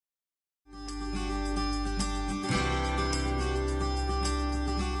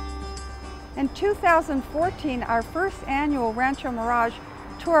In 2014, our first annual Rancho Mirage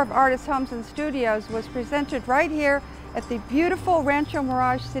Tour of Artists' Homes and Studios was presented right here at the beautiful Rancho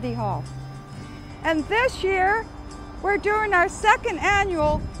Mirage City Hall. And this year, we're doing our second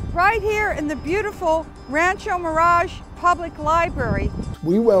annual right here in the beautiful Rancho Mirage Public Library.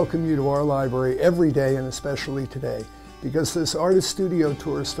 We welcome you to our library every day and especially today. Because this artist studio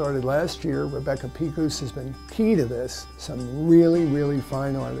tour started last year, Rebecca Picus has been key to this. Some really, really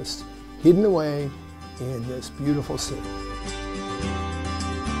fine artists hidden away in this beautiful city.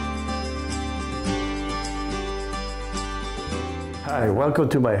 Hi, welcome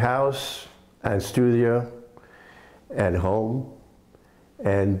to my house and studio and home.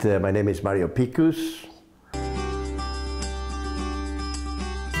 And my name is Mario Picus.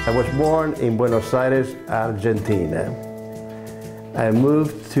 I was born in Buenos Aires, Argentina. I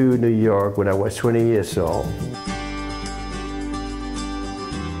moved to New York when I was 20 years old.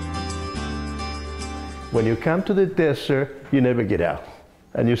 When you come to the desert, you never get out,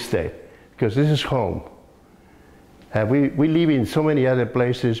 and you stay, because this is home. And we live in so many other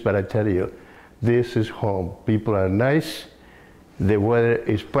places, but I tell you, this is home. People are nice, the weather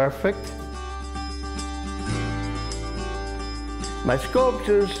is perfect. My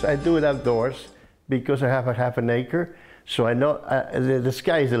sculptures, I do it outdoors because I have a half an acre, so I know the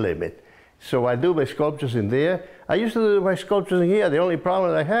sky is the limit. So I do my sculptures in there. I used to do my sculptures in here. The only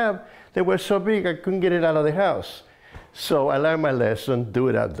problem I have, they were so big I couldn't get it out of the house. So I learned my lesson, do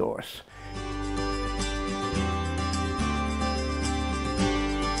it outdoors.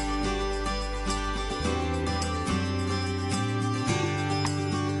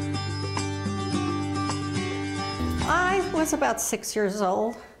 I was about 6 years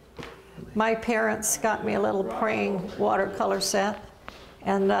old. My parents got me a little praying watercolor set,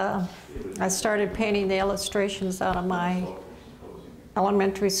 and I started painting the illustrations out of my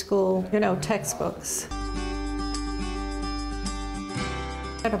elementary school, textbooks. I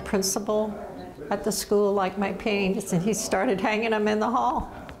had a principal at the school liked my paintings, and he started hanging them in the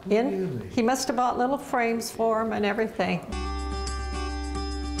hall. He must have bought little frames for them and everything.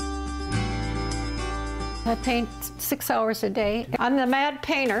 I paint 6 hours a day. I'm the mad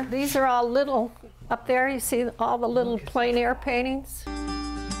painter. These are all little, up there you see all the little plein air paintings.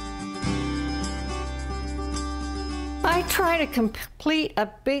 I try to complete a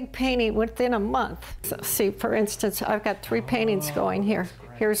big painting within a month. So, see, for instance, I've got 3 paintings going here.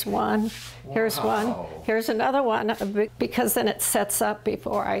 Here's one, here's one, here's another one, because then it sets up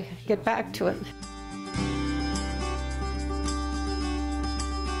before I get back to it.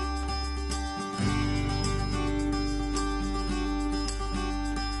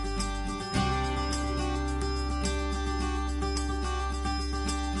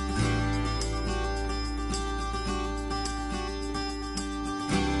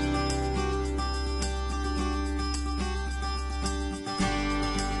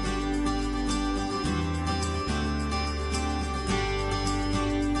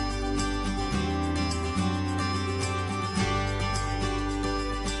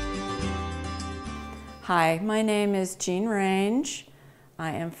 Hi, my name is Jean Range.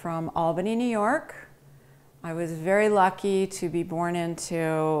 I am from Albany, New York. I was very lucky to be born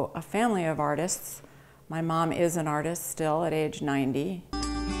into a family of artists. My mom is an artist still at age 90.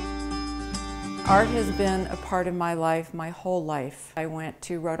 Art has been a part of my life my whole life. I went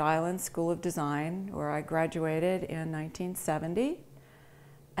to Rhode Island School of Design, where I graduated in 1970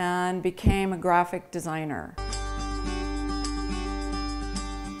 and became a graphic designer.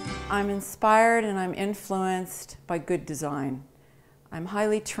 I'm inspired and I'm influenced by good design. I'm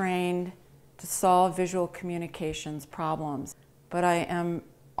highly trained to solve visual communications problems, but I am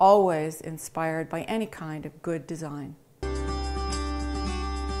always inspired by any kind of good design.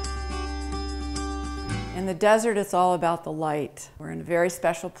 In the desert, it's all about the light. We're in a very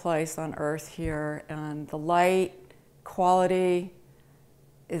special place on Earth here, and the light quality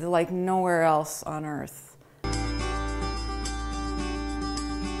is like nowhere else on Earth.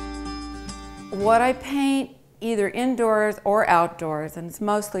 What I paint, either indoors or outdoors, and it's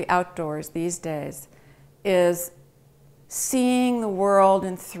mostly outdoors these days, is seeing the world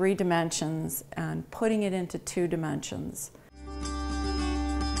in 3 dimensions and putting it into 2 dimensions.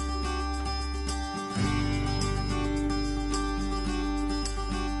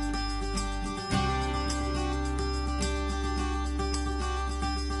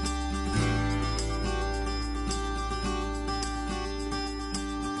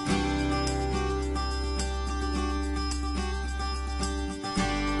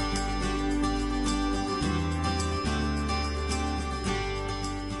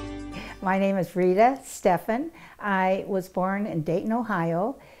 My name is Rita Steffen. I was born in Dayton,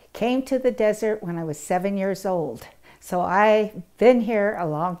 Ohio, Came to the desert when I was 7 years old. So I've been here a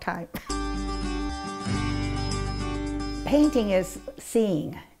long time. Painting is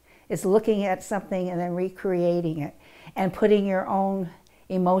seeing, is looking at something and then recreating it and putting your own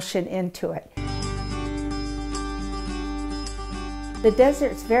emotion into it. The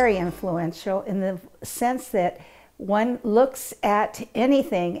desert's very influential in the sense that one looks at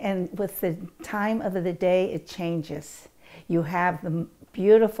anything and with the time of the day it changes. You have the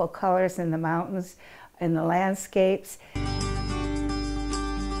beautiful colors in the mountains and the landscapes.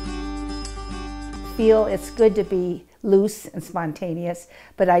 Feel it's good to be loose and spontaneous,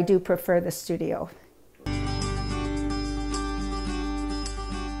 but I do prefer the studio.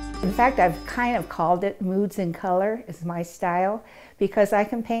 In fact, I've kind of called it moods in color is my style because I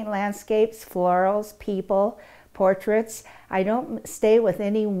can paint landscapes, florals, people, portraits. I don't stay with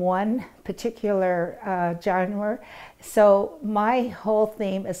any one particular genre, so my whole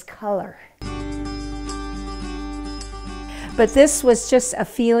theme is color. But this was just a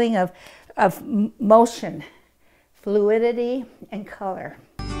feeling of motion, fluidity, and color.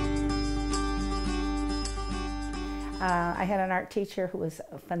 I had an art teacher who was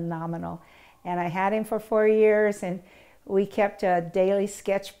phenomenal, and I had him for 4 years, and we kept a daily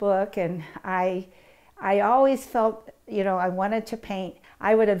sketchbook, and I always felt, you know, I wanted to paint.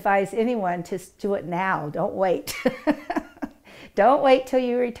 I would advise anyone to do it now. Don't wait. Don't wait till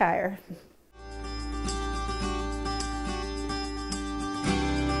you retire.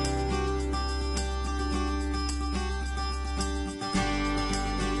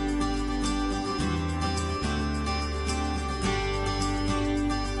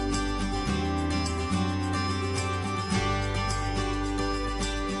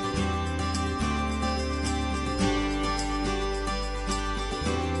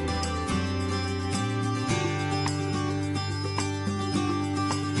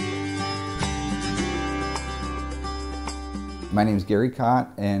 My name is Gary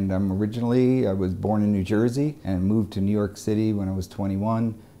Cott, and I was born in New Jersey and moved to New York City when I was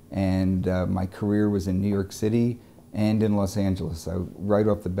 21, and my career was in New York City and in Los Angeles. Right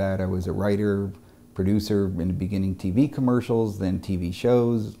off the bat, I was a writer, producer, in the beginning TV commercials, then TV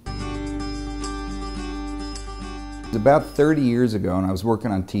shows. It was about 30 years ago, and I was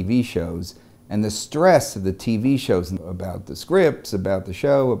working on TV shows, and the stress of the TV shows about the scripts, about the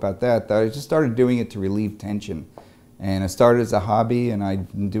show, about that, I just started doing it to relieve tension. And I started as a hobby, and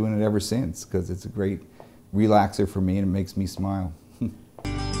I've been doing it ever since because it's a great relaxer for me and it makes me smile.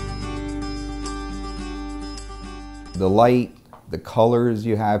 The light, the colors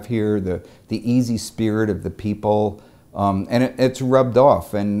you have here, the easy spirit of the people, and it's rubbed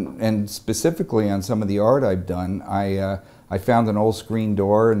off. And specifically on some of the art I've done, I found an old screen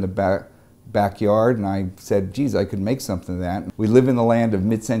door in the backyard, and I said, geez, I could make something of that. We live in the land of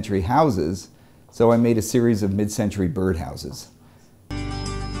mid-century houses, so I made a series of mid-century birdhouses.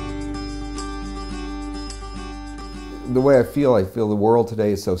 The way I feel the world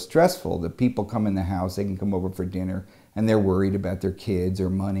today is so stressful that people come in the house, they can come over for dinner, and they're worried about their kids or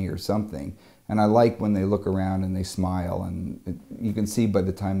money or something. And I like when they look around and they smile, and you can see by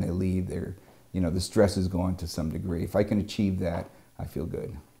the time they leave, the stress is gone to some degree. If I can achieve that, I feel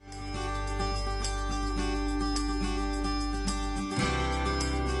good.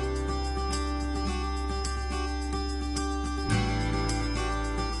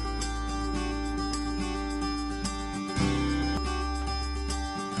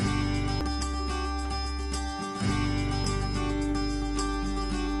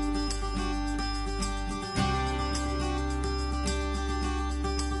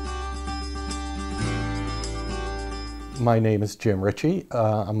 My name is Jim Ritchie.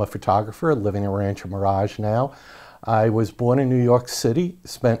 I'm a photographer living in Rancho Mirage now. I was born in New York City,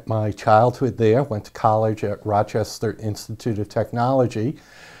 spent my childhood there, went to college at Rochester Institute of Technology,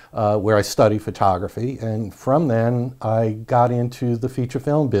 where I studied photography, and from then I got into the feature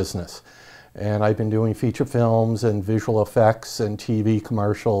film business. And I've been doing feature films and visual effects and TV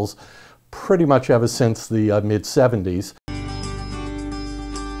commercials pretty much ever since the mid-70s.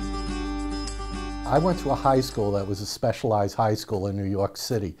 I went to a high school that was a specialized high school in New York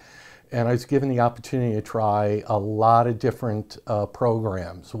City, and I was given the opportunity to try a lot of different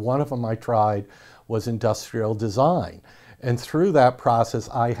programs. One of them I tried was industrial design, and through that process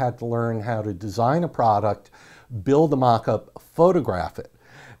I had to learn how to design a product, build a mock-up, photograph it,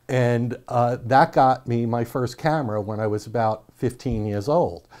 and that got me my first camera when I was about 15 years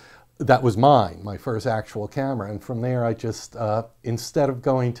old. That was mine, my first actual camera, and from there I just, instead of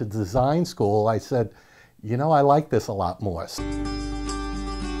going to design school, I said, you know, I like this a lot more.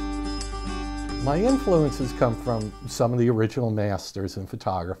 My influences come from some of the original masters in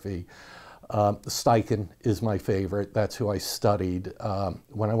photography. Steichen is my favorite. That's who I studied.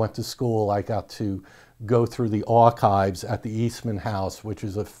 When I went to school, I got to go through the archives at the Eastman House, which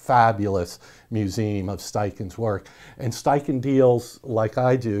is a fabulous museum of Steichen's work. And Steichen deals, like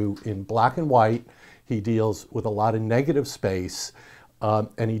I do, in black and white. He deals with a lot of negative space,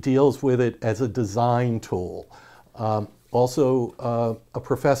 and he deals with it as a design tool. Also, a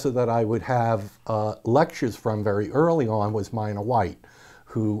professor that I would have lectures from very early on was Minor White,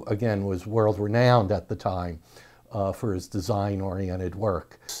 who, again, was world-renowned at the time for his design-oriented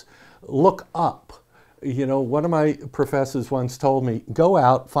work. Look up. You know, one of my professors once told me, go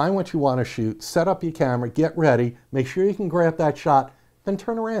out, find what you want to shoot, set up your camera, get ready, make sure you can grab that shot, then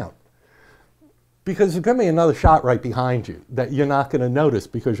turn around. Because there's going to be another shot right behind you that you're not going to notice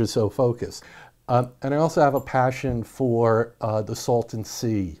because you're so focused. And I also have a passion for the Salton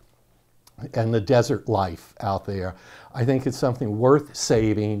Sea and the desert life out there. I think it's something worth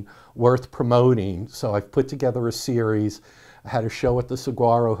saving, worth promoting. So I've put together a series. I had a show at the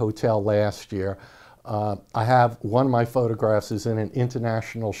Saguaro Hotel last year. I have one of my photographs is in an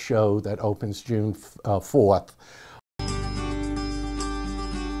international show that opens June 4th.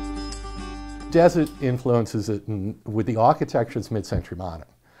 Desert influences it with the architecture. It's mid-century modern.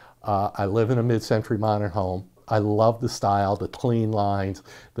 I live in a mid-century modern home. I love the style, the clean lines,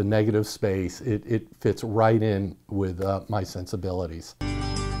 the negative space. It fits right in with my sensibilities.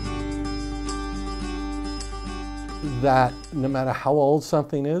 That no matter how old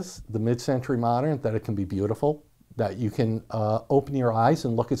something is, the mid-century modern, that it can be beautiful, that you can open your eyes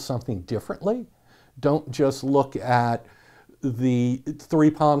and look at something differently. Don't just look at the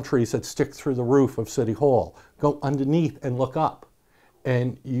 3 palm trees that stick through the roof of City Hall. Go underneath and look up,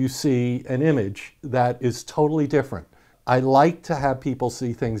 and you see an image that is totally different. I like to have people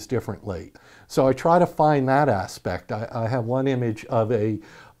see things differently. So I try to find that aspect. I have one image of a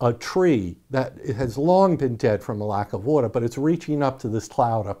tree that has long been dead from a lack of water, but it's reaching up to this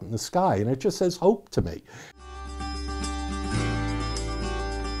cloud up in the sky, and it just says hope to me.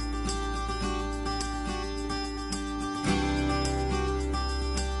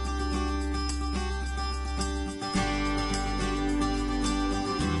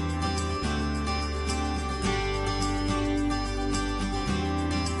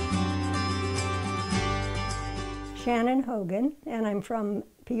 Shannon Hogan, and I'm from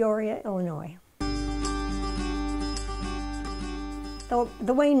Peoria, Illinois.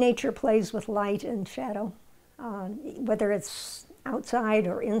 The way nature plays with light and shadow, whether it's outside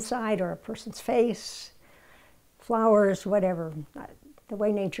or inside or a person's face, flowers, whatever, the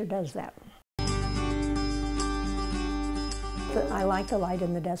way nature does that. I like the light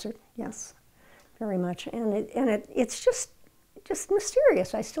in the desert, yes, very much, and it's just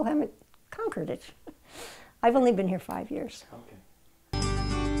mysterious. I still haven't conquered it. I've only been here 5 years. Okay.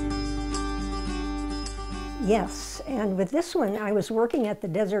 Yes, and with this one, I was working at the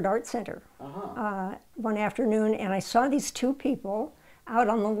Desert Art Center one afternoon, and I saw these 2 people out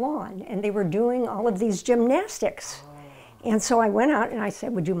on the lawn, and they were doing all of these gymnastics. And so I went out and I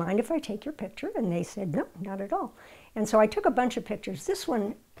said, would you mind if I take your picture? And they said, no, not at all. And so I took a bunch of pictures. This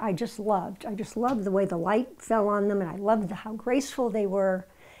one I just loved. I just loved the way the light fell on them, and I loved how graceful they were.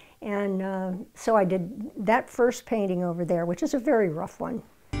 And so I did that first painting over there, which is a very rough one.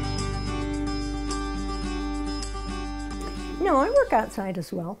 No, I work outside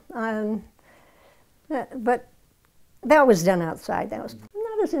as well. But that was done outside. I'm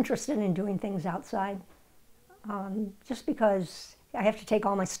not as interested in doing things outside, just because I have to take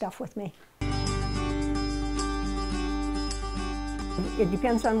all my stuff with me. It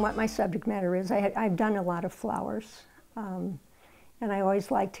depends on what my subject matter is. I've done a lot of flowers. And I always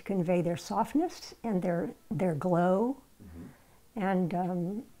like to convey their softness and their glow,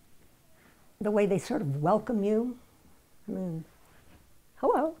 and the way they sort of welcome you. I mean,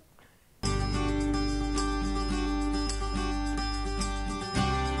 hello.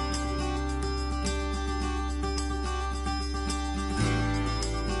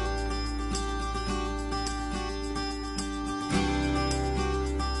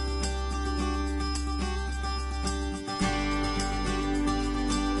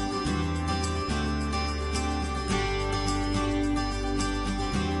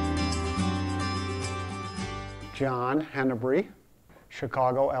 John Hennebrey,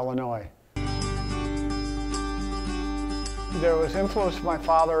 Chicago, Illinois. There was influence. My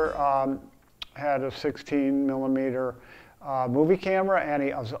father had a 16mm movie camera, and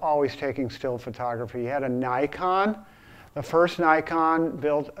he was always taking still photography. He had a Nikon, the first Nikon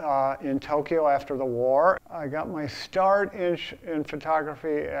built in Tokyo after the war. I got my start in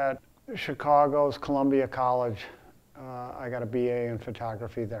photography at Chicago's Columbia College. I got a BA in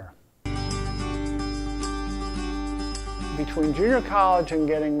photography there. Between junior college and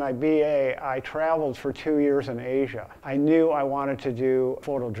getting my BA, I traveled for 2 years in Asia. I knew I wanted to do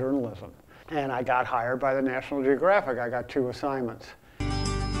photojournalism, and I got hired by the National Geographic. I got 2 assignments.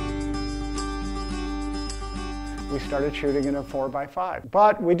 We started shooting in a 4x5.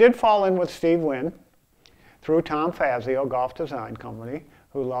 But we did fall in with Steve Wynn through Tom Fazio, Golf Design Company,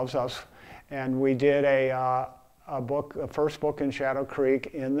 who loves us. And we did a first book in Shadow Creek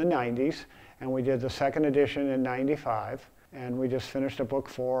in the 90s, and we did the second edition in 95. And we just finished a book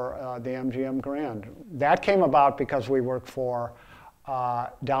for the MGM Grand. That came about because we worked for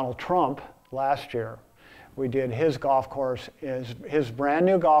Donald Trump last year. We did his golf course, his brand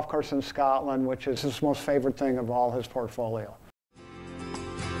new golf course in Scotland, which is his most favorite thing of all his portfolio.